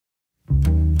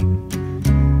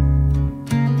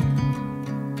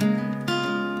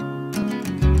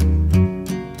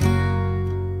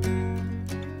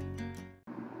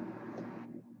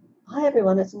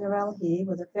everyone, it's Narelle here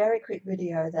with a very quick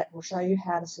video that will show you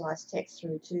how to slice text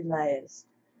through 2 layers.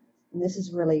 And this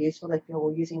is really useful if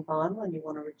you're using vinyl and you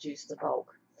want to reduce the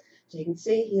bulk. So you can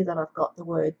see here that I've got the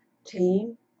word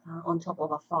team on top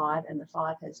of a 5, and the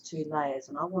 5 has 2 layers,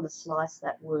 and I want to slice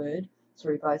that word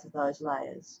through both of those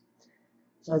layers.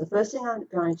 So the first thing I'm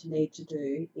going to need to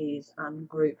do is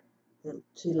ungroup the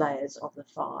 2 layers of the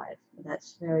 5, and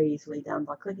that's very easily done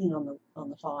by clicking on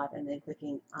the 5 and then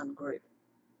clicking ungroup.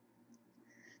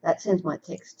 That sends my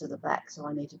text to the back, so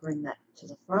I need to bring that to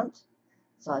the front.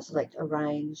 So I select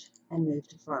Arrange and move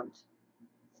to Front.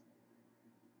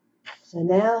 So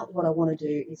now what I want to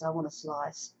do is I want to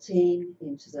slice Team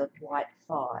into the white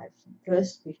 5.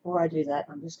 First, before I do that,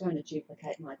 I'm just going to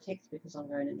duplicate my text because I'm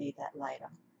going to need that later.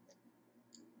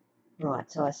 Right,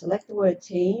 so I select the word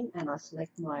Team and I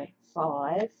select my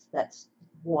 5, that's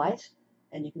white,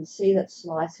 and you can see that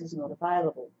slice is not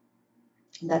available.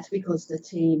 And that's because the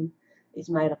team is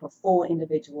made up of 4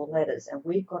 individual letters, and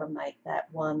we've got to make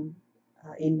that one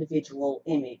individual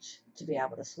image to be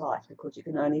able to slice, because you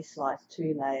can only slice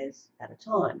 2 layers at a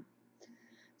time.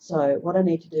 So what I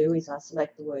need to do is I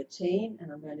select the word team,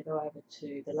 and I'm going to go over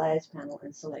to the layers panel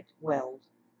and select Weld.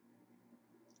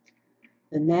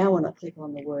 And now when I click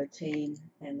on the word team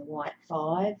and the white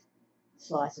 5,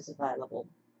 slice is available.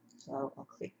 So I'll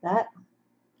click that,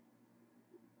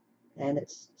 and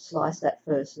it's sliced that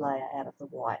first layer out of the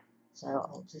white. So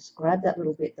I'll just grab that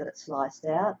little bit that it sliced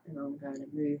out, and I'm going to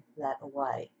move that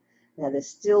away. Now there's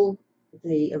still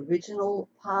the original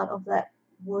part of that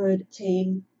word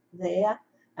team there,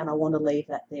 and I want to leave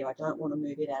that there. I don't want to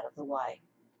move it out of the way,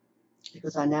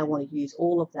 because I now want to use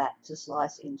all of that to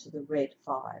slice into the red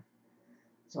 5.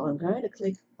 So I'm going to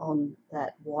click on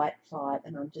that white 5,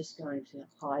 and I'm just going to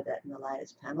hide that in the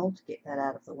layers panel to get that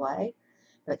out of the way.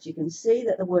 But you can see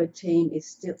that the word team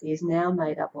is now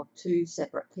made up of 2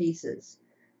 separate pieces.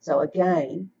 So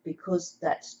again, because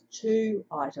that's 2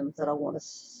 items that I want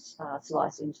to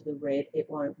slice into the red, it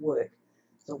won't work.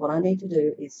 So what I need to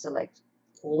do is select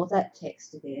all of that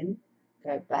text again,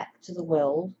 go back to the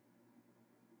Weld,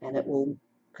 and it will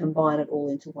combine it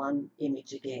all into one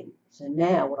image again. So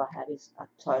now what I have is a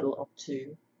total of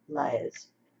 2 layers.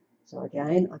 So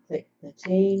again, I click the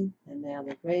team, and now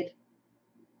the red,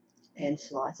 and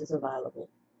slice is available.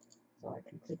 So I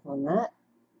can click on that,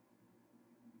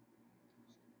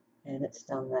 and it's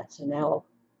done that. So now I'll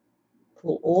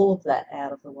pull all of that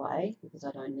out of the way, because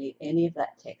I don't need any of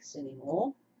that text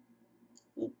anymore.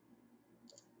 So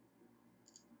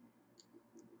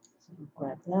I'll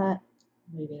grab that,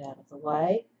 move it out of the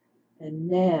way, and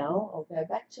now I'll go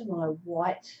back to my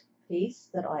white piece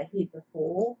that I hid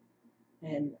before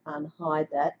and unhide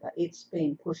that, but it's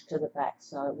been pushed to the back.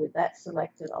 So with that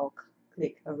selected, I'll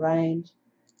click Arrange,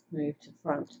 move to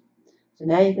Front. So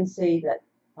now you can see that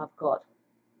I've got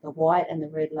the white and the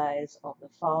red layers of the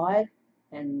 5,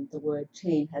 and the word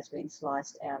team has been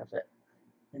sliced out of it.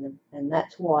 And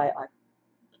that's why I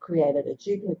created a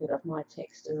duplicate of my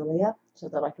text earlier, so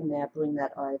that I can now bring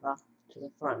that over to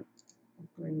the front. I'll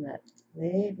bring that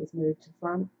there with move to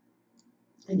front,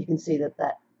 and you can see that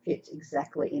that fits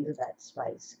exactly into that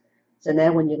space. So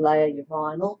now when you layer your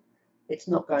vinyl, it's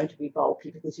not going to be bulky,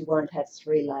 because you won't have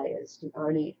 3 layers. You're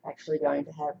only actually going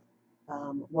to have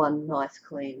one nice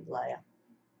clean layer.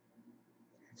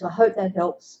 So I hope that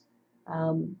helps.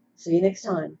 See you next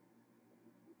time.